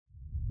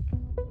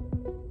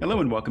Hello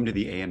and welcome to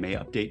the AMA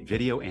Update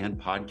video and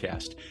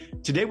podcast.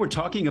 Today we're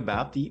talking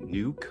about the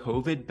new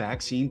COVID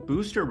vaccine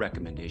booster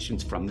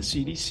recommendations from the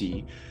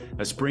CDC.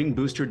 A spring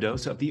booster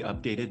dose of the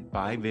updated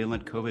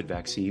bivalent COVID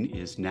vaccine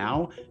is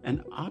now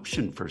an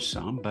option for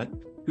some, but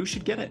who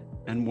should get it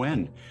and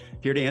when?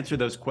 Here to answer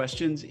those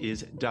questions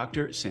is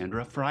Dr.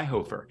 Sandra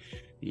Fryhofer,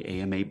 the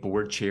AMA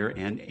board chair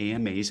and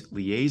AMA's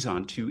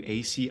liaison to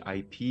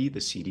ACIP, the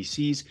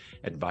CDC's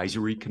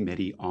Advisory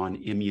Committee on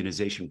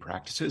Immunization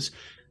Practices.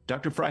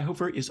 Dr.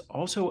 Fryhofer is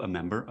also a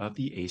member of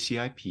the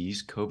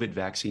ACIP's COVID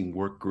vaccine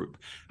Workgroup.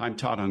 I'm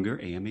Todd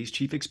Unger, AMA's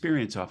Chief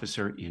Experience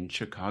Officer in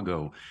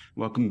Chicago.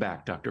 Welcome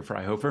back, Dr.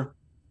 Fryhofer.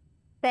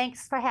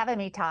 Thanks for having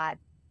me, Todd.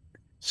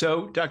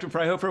 So, Dr.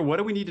 Fryhofer, what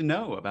do we need to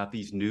know about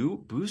these new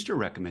booster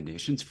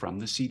recommendations from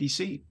the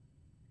CDC?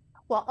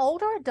 Well,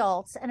 older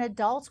adults and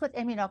adults with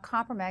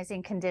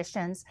immunocompromising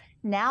conditions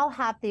now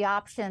have the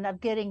option of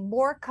getting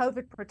more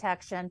COVID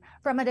protection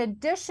from an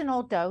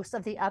additional dose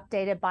of the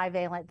updated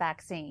bivalent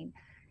vaccine.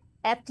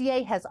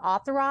 FDA has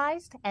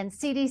authorized and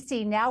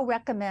CDC now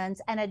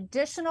recommends an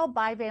additional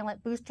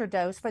bivalent booster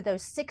dose for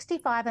those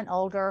 65 and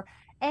older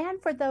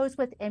and for those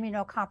with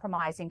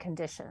immunocompromising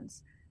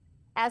conditions.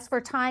 As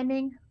for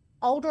timing,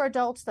 older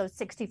adults, those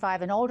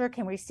 65 and older,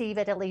 can receive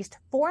it at least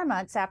 4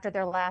 months after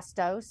their last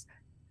dose.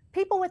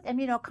 People with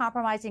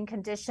immunocompromising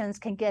conditions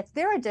can get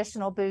their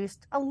additional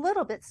boost a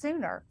little bit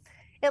sooner,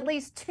 at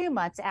least 2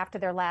 months after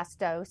their last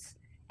dose.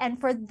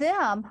 And for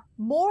them,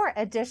 more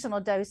additional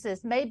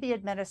doses may be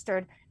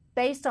administered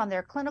based on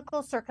their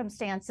clinical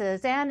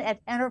circumstances and at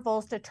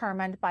intervals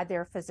determined by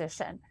their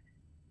physician.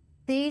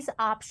 These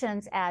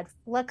options add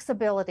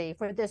flexibility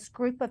for this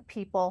group of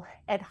people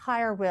at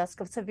higher risk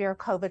of severe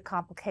COVID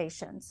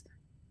complications.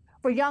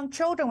 For young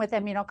children with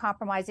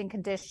immunocompromising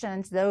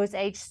conditions, those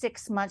aged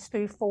 6 months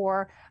through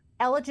 4,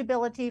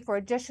 eligibility for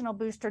additional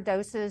booster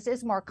doses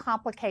is more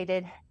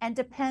complicated and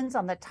depends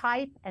on the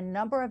type and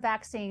number of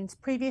vaccines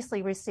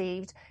previously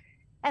received.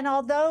 And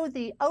although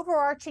the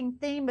overarching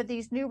theme of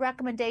these new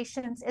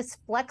recommendations is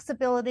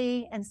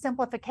flexibility and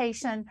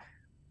simplification,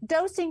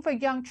 dosing for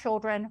young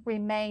children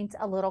remains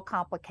a little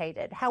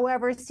complicated.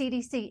 However,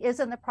 CDC is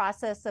in the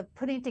process of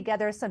putting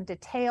together some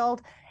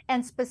detailed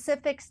and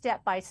specific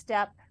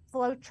step-by-step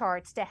flow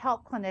charts to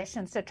help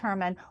clinicians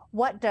determine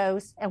what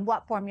dose and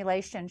what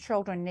formulation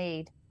children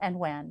need and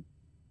when.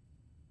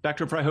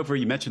 Dr. Fryhofer,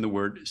 you mentioned the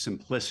word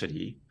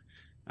simplicity.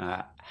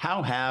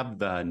 How have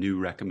the new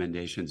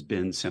recommendations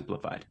been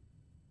simplified?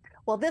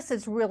 Well, this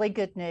is really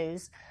good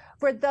news.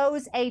 For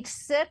those aged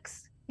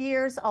 6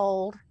 years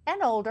old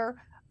and older,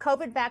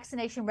 COVID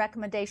vaccination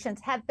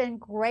recommendations have been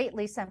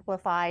greatly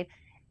simplified.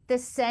 The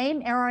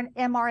same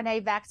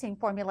mRNA vaccine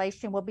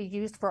formulation will be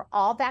used for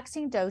all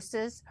vaccine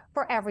doses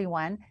for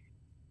everyone.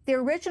 The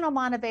original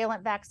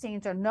monovalent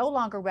vaccines are no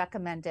longer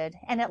recommended,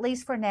 and at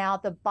least for now,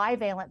 the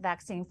bivalent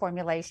vaccine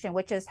formulation,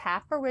 which is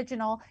half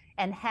original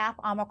and half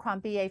Omicron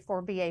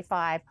BA4,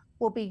 BA5,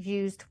 will be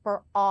used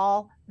for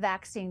all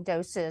vaccine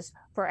doses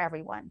for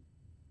everyone.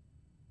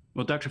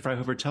 Well, Dr.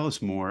 Fryhofer, tell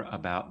us more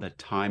about the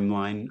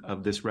timeline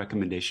of this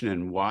recommendation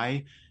and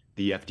why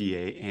the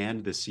FDA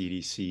and the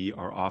CDC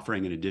are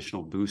offering an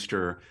additional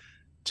booster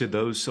to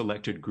those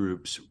selected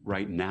groups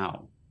right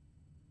now.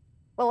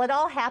 Well, it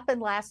all happened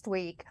last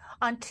week.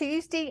 On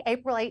Tuesday,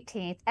 April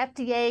 18th,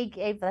 FDA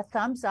gave the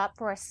thumbs up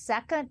for a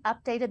second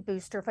updated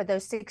booster for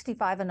those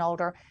 65 and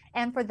older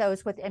and for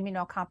those with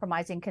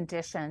immunocompromising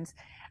conditions,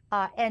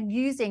 and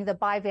using the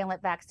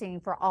bivalent vaccine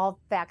for all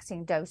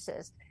vaccine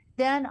doses.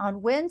 Then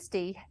on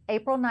Wednesday,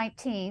 April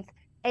 19th,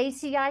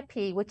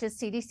 ACIP, which is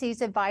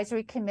CDC's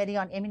Advisory Committee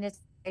on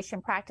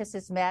Immunization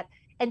Practices, met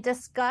and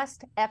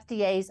discussed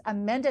FDA's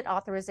amended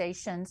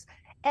authorizations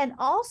and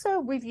also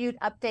reviewed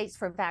updates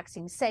for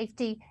vaccine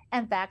safety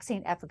and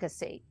vaccine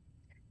efficacy.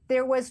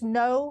 There was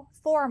no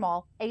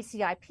formal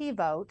ACIP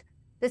vote.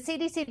 The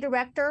CDC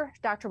director,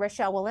 Dr.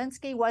 Rochelle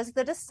Walensky, was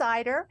the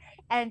decider,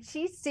 and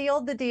she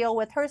sealed the deal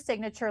with her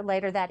signature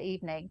later that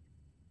evening.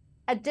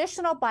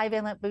 Additional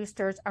bivalent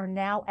boosters are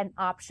now an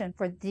option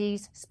for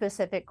these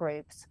specific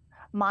groups.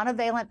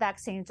 Monovalent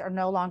vaccines are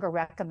no longer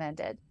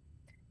recommended.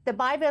 The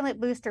bivalent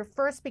booster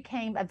first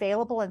became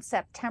available in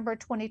September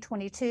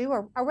 2022,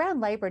 or around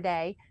Labor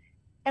Day,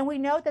 and we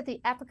know that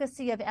the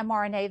efficacy of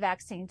mRNA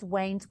vaccines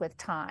wanes with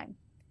time.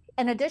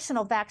 An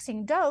additional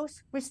vaccine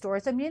dose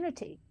restores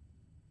immunity.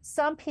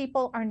 Some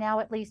people are now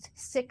at least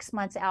 6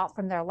 months out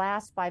from their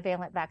last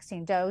bivalent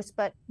vaccine dose,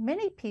 but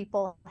many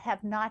people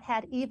have not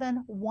had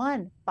even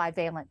one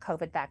bivalent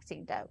COVID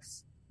vaccine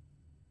dose.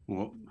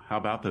 Well, how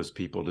about those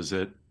people? Does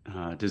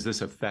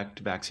this affect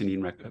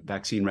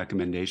vaccine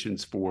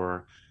recommendations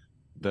for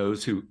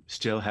those who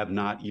still have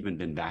not even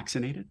been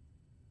vaccinated?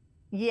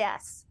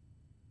 Yes,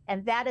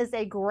 and that is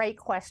a great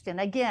question.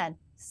 Again,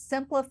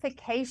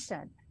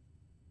 simplification.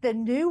 The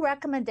new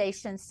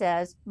recommendation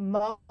says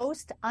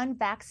most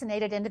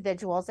unvaccinated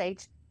individuals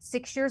aged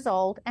 6 years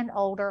old and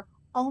older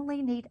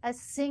only need a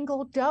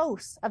single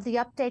dose of the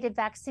updated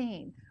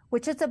vaccine,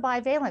 which is a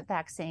bivalent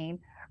vaccine,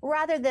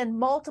 rather than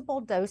multiple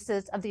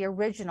doses of the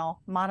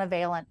original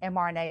monovalent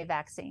mRNA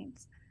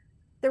vaccines.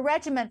 The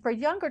regimen for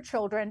younger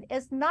children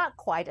is not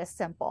quite as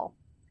simple.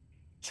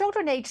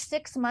 Children aged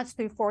 6 months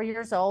through 4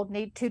 years old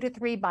need 2 to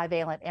 3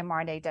 bivalent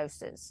mRNA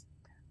doses.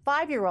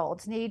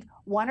 5-year-olds need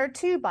 1 or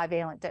 2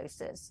 bivalent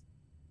doses.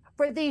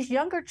 For these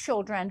younger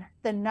children,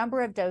 the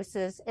number of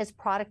doses is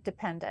product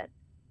dependent.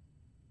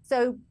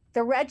 So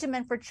the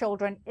regimen for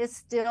children is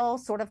still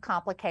sort of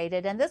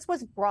complicated, and this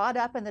was brought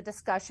up in the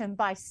discussion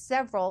by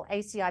several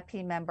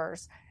ACIP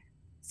members.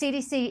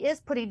 CDC is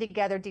putting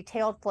together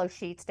detailed flow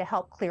sheets to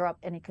help clear up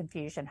any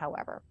confusion,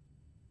 however.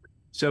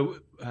 So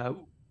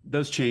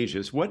those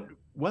changes, what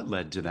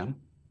led to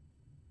them?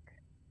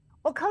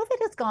 Well,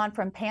 COVID has gone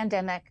from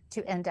pandemic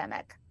to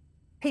endemic.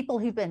 People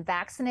who've been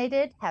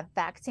vaccinated have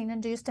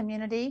vaccine-induced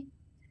immunity.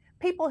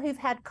 People who've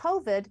had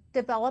COVID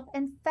develop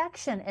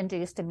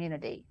infection-induced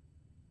immunity.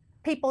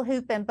 People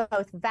who've been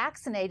both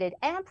vaccinated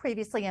and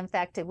previously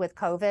infected with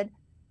COVID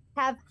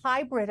have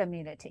hybrid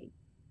immunity.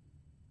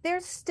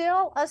 There's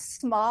still a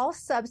small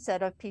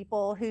subset of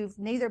people who've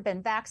neither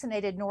been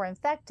vaccinated nor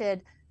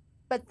infected,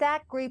 but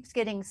that group's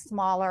getting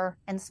smaller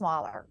and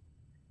smaller.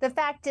 The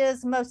fact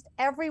is, most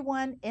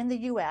everyone in the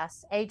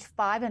U.S. age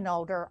 5 and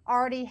older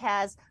already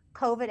has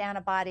COVID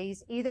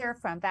antibodies, either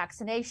from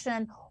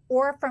vaccination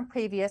or from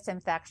previous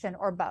infection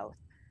or both.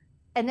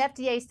 And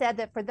FDA said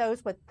that for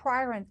those with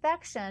prior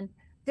infection,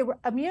 the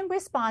immune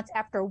response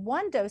after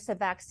 1 dose of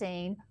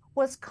vaccine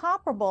was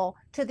comparable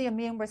to the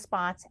immune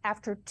response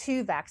after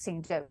 2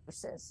 vaccine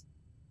doses.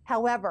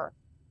 However,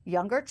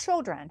 younger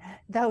children,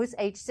 those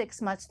aged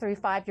 6 months through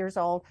 5 years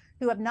old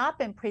who have not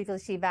been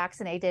previously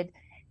vaccinated,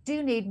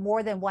 do need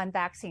more than 1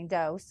 vaccine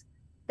dose.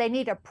 They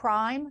need a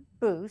prime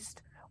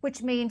boost,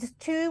 which means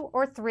 2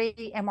 or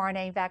 3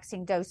 mRNA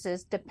vaccine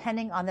doses,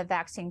 depending on the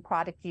vaccine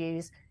product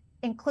used,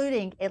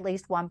 including at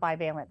least 1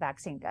 bivalent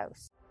vaccine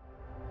dose.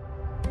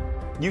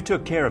 You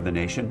took care of the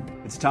nation.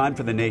 It's time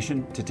for the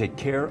nation to take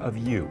care of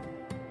you.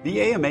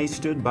 The AMA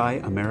stood by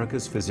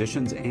America's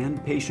physicians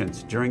and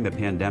patients during the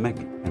pandemic,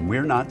 and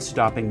we're not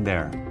stopping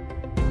there.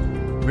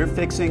 We're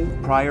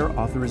fixing prior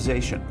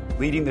authorization,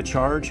 leading the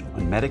charge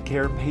on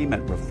Medicare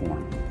payment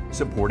reform,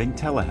 supporting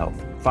telehealth,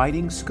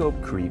 fighting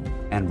scope creep,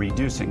 and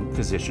reducing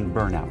physician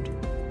burnout.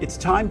 It's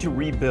time to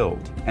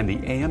rebuild, and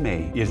the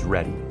AMA is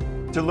ready.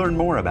 To learn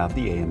more about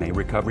the AMA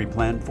Recovery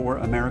Plan for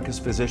America's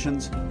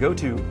Physicians, go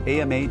to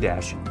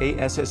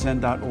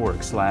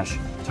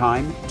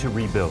ama-assn.org/time to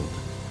rebuild.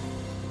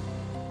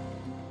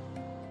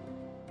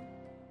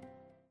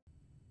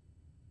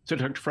 So,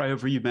 Dr.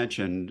 Fryhofer, you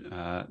mentioned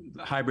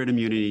hybrid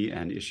immunity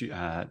and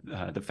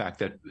the fact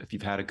that if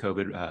you've had a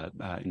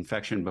COVID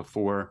infection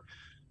before,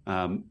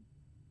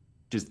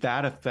 does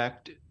that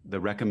affect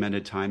the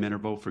recommended time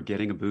interval for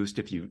getting a boost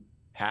if you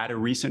had a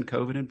recent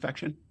COVID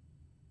infection?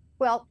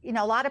 Well,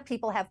 a lot of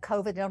people have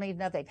COVID, don't even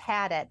know they've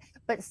had it,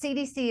 but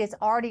CDC is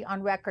already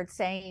on record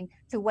saying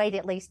to wait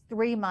at least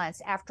 3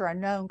 months after a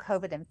known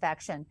COVID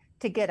infection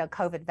to get a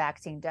COVID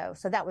vaccine dose.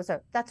 So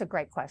that's a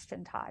great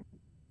question, Todd.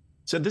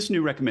 So this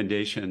new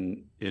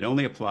recommendation, it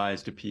only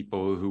applies to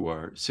people who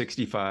are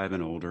 65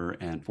 and older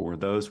and for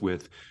those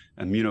with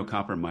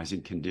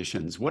immunocompromising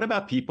conditions. What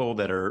about people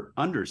that are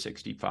under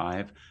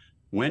 65?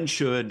 When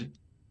should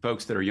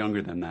folks that are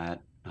younger than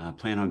that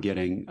plan on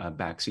getting a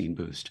vaccine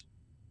boost?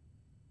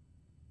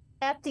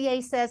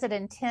 FDA says it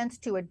intends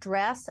to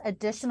address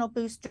additional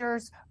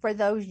boosters for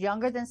those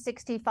younger than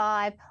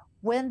 65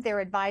 when their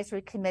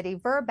advisory committee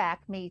VRBPAC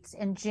meets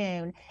in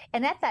June.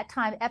 And at that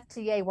time,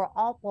 FDA will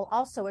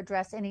also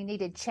address any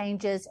needed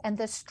changes and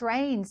the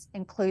strains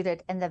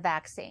included in the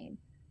vaccine.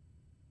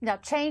 Now,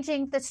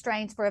 changing the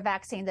strains for a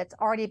vaccine that's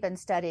already been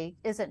studied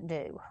isn't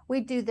new.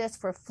 We do this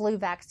for flu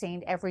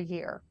vaccine every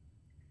year.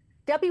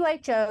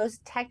 WHO's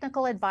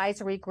Technical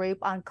Advisory Group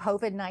on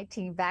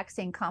COVID-19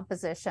 Vaccine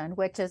Composition,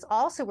 which is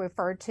also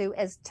referred to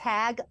as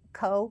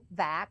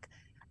TAG-CoVac,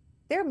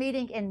 they're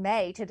meeting in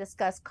May to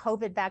discuss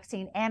COVID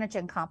vaccine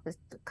antigen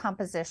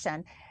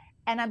composition,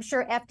 and I'm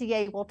sure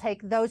FDA will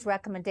take those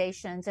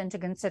recommendations into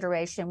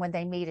consideration when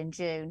they meet in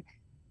June.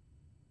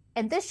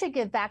 And this should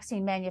give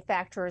vaccine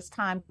manufacturers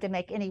time to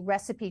make any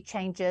recipe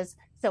changes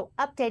so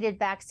updated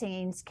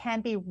vaccines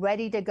can be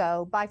ready to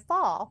go by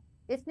fall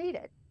if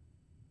needed.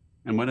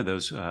 And one of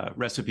those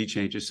recipe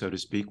changes, so to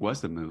speak, was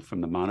the move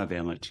from the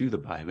monovalent to the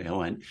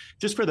bivalent.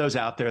 Just for those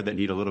out there that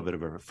need a little bit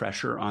of a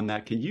refresher on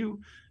that, can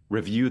you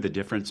review the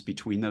difference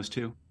between those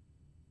two?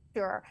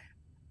 Sure.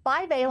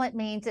 Bivalent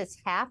means it's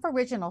half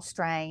original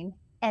strain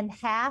and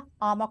half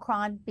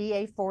Omicron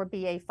BA4,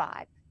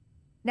 BA5.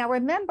 Now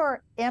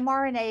remember,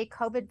 mRNA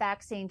COVID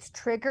vaccines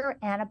trigger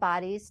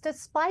antibodies to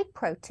spike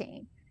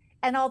protein.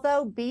 And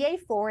although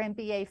BA4 and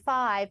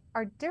BA5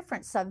 are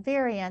different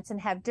subvariants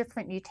and have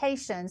different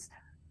mutations,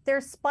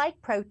 their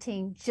spike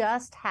protein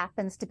just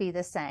happens to be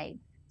the same.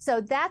 So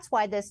that's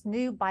why this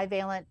new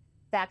bivalent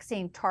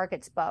vaccine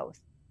targets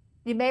both.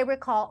 You may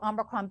recall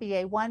Omicron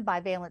BA1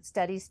 bivalent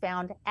studies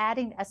found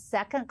adding a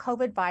second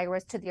COVID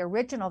virus to the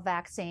original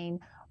vaccine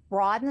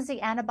broadens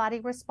the antibody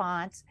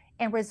response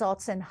and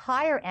results in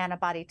higher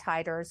antibody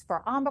titers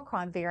for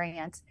Omicron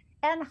variants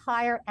and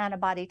higher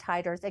antibody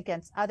titers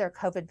against other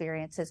COVID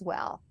variants as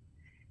well.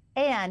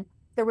 And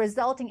The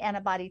resulting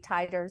antibody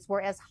titers were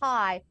as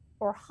high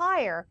or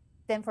higher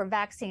than for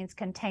vaccines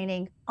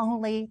containing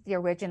only the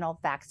original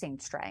vaccine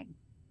strain.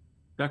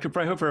 Dr.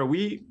 Fryhofer, are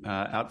we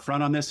out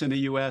front on this in the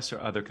U.S. or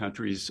other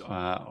countries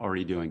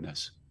already doing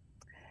this?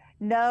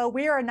 No,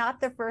 we are not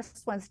the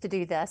first ones to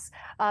do this.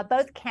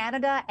 Both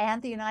Canada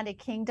and the United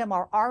Kingdom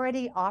are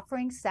already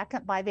offering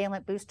second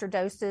bivalent booster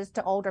doses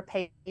to older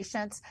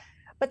patients,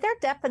 but their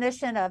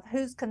definition of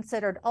who's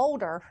considered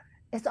older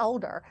is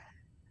older.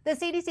 The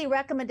CDC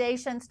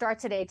recommendation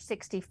starts at age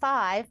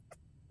 65.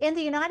 In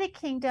the United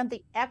Kingdom,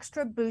 the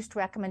extra boost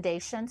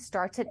recommendation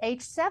starts at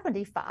age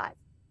 75.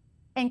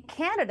 In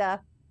Canada,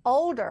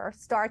 older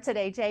starts at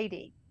age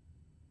 80.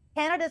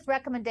 Canada's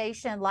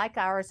recommendation, like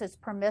ours, is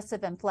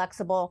permissive and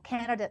flexible.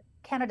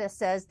 Canada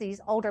says these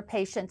older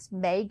patients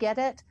may get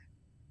it.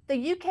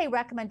 The UK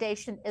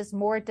recommendation is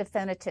more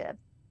definitive.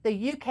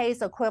 The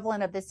UK's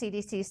equivalent of the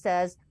CDC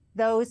says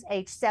those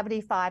age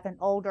 75 and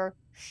older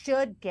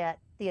should get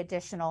the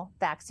additional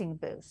vaccine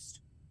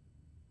boost.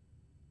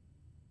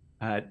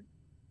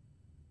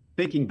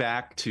 Thinking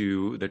back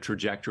to the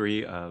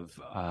trajectory of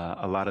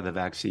a lot of the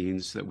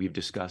vaccines that we've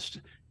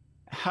discussed,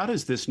 how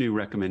does this new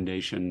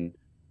recommendation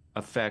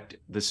affect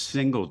the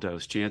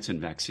single-dose Janssen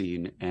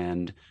vaccine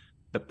and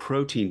the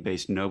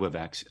protein-based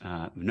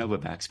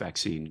Novavax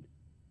vaccine?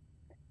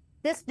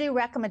 This new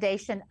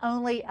recommendation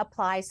only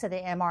applies to the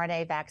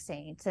mRNA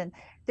vaccines, and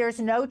there's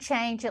no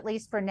change, at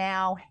least for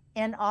now,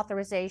 in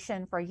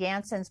authorization for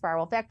Janssen's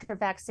viral vector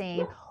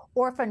vaccine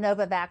or for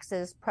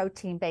Novavax's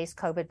protein-based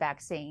COVID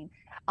vaccine.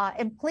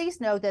 And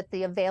please know that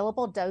the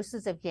available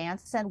doses of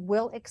Janssen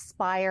will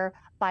expire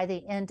by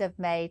the end of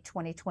May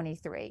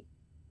 2023.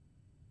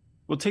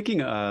 Well,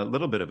 taking a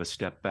little bit of a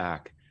step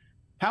back,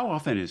 how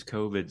often is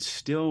COVID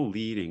still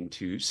leading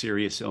to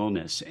serious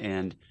illness,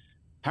 and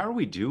how are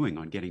we doing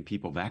on getting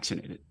people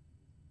vaccinated?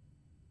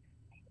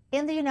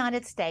 In the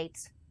United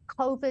States,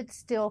 COVID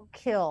still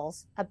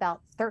kills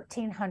about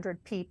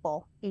 1,300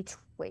 people each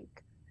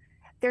week.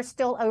 There's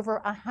still over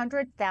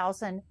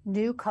 100,000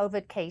 new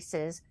COVID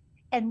cases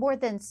and more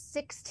than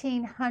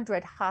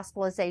 1,600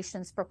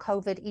 hospitalizations for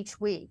COVID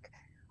each week.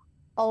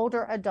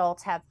 Older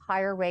adults have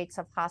higher rates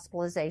of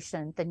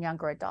hospitalization than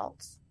younger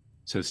adults.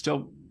 So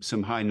still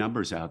some high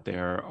numbers out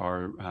there.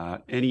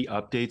 Are any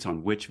updates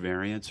on which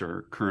variants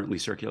are currently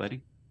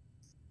circulating?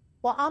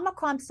 Well,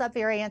 Omicron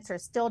subvariants are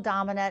still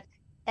dominant.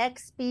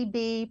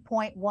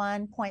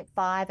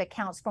 XBB.1.5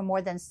 accounts for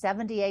more than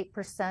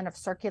 78% of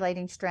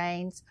circulating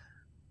strains.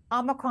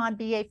 Omicron,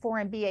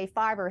 BA4, and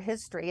BA5 are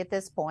history at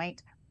this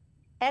point.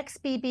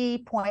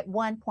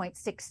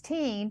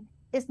 XBB.1.16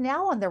 is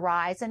now on the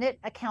rise, and it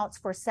accounts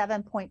for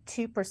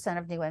 7.2%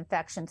 of new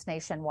infections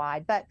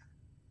nationwide. But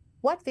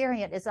what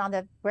variant is on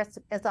the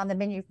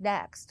menu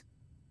next?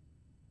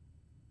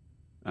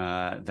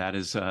 That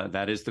is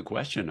the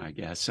question, I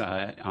guess.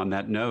 On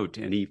that note,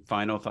 any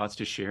final thoughts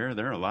to share?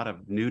 There are a lot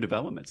of new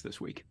developments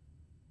this week.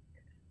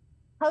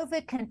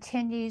 COVID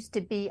continues to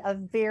be a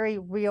very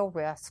real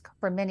risk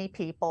for many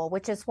people,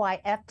 which is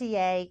why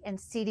FDA and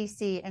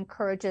CDC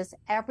encourages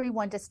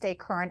everyone to stay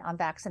current on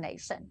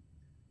vaccination.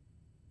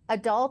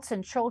 Adults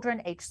and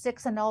children age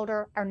 6 and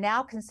older are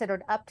now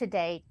considered up to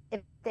date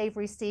if they've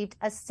received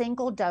a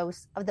single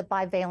dose of the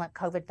bivalent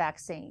COVID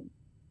vaccine.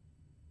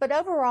 But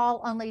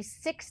overall, only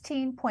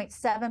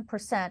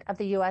 16.7% of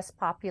the U.S.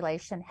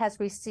 population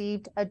has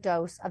received a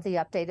dose of the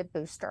updated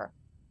booster.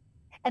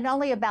 And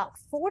only about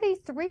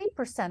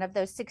 43% of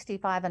those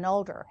 65 and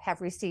older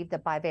have received the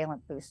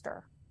bivalent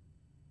booster.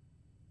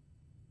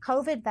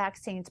 COVID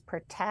vaccines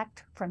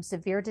protect from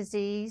severe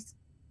disease.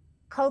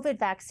 COVID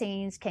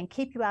vaccines can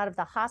keep you out of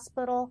the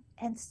hospital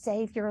and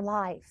save your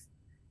life.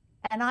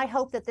 And I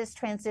hope that this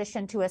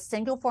transition to a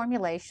single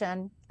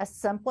formulation, a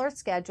simpler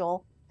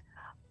schedule,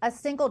 a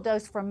single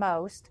dose for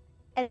most,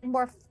 and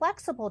more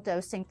flexible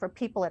dosing for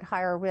people at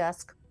higher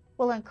risk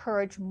will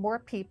encourage more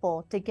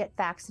people to get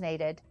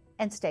vaccinated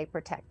and stay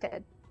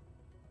protected.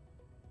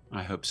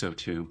 I hope so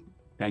too.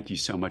 Thank you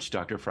so much,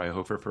 Dr.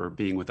 Fryhofer, for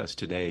being with us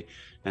today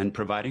and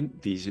providing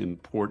these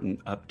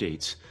important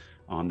updates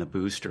on the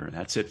booster.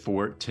 That's it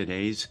for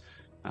today's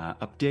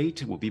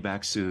update. We'll be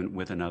back soon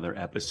with another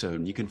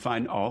episode. You can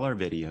find all our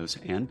videos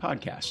and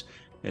podcasts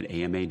at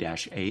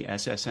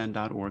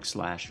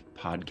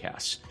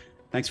ama-assn.org/podcasts.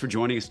 Thanks for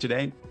joining us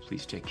today.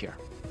 Please take care.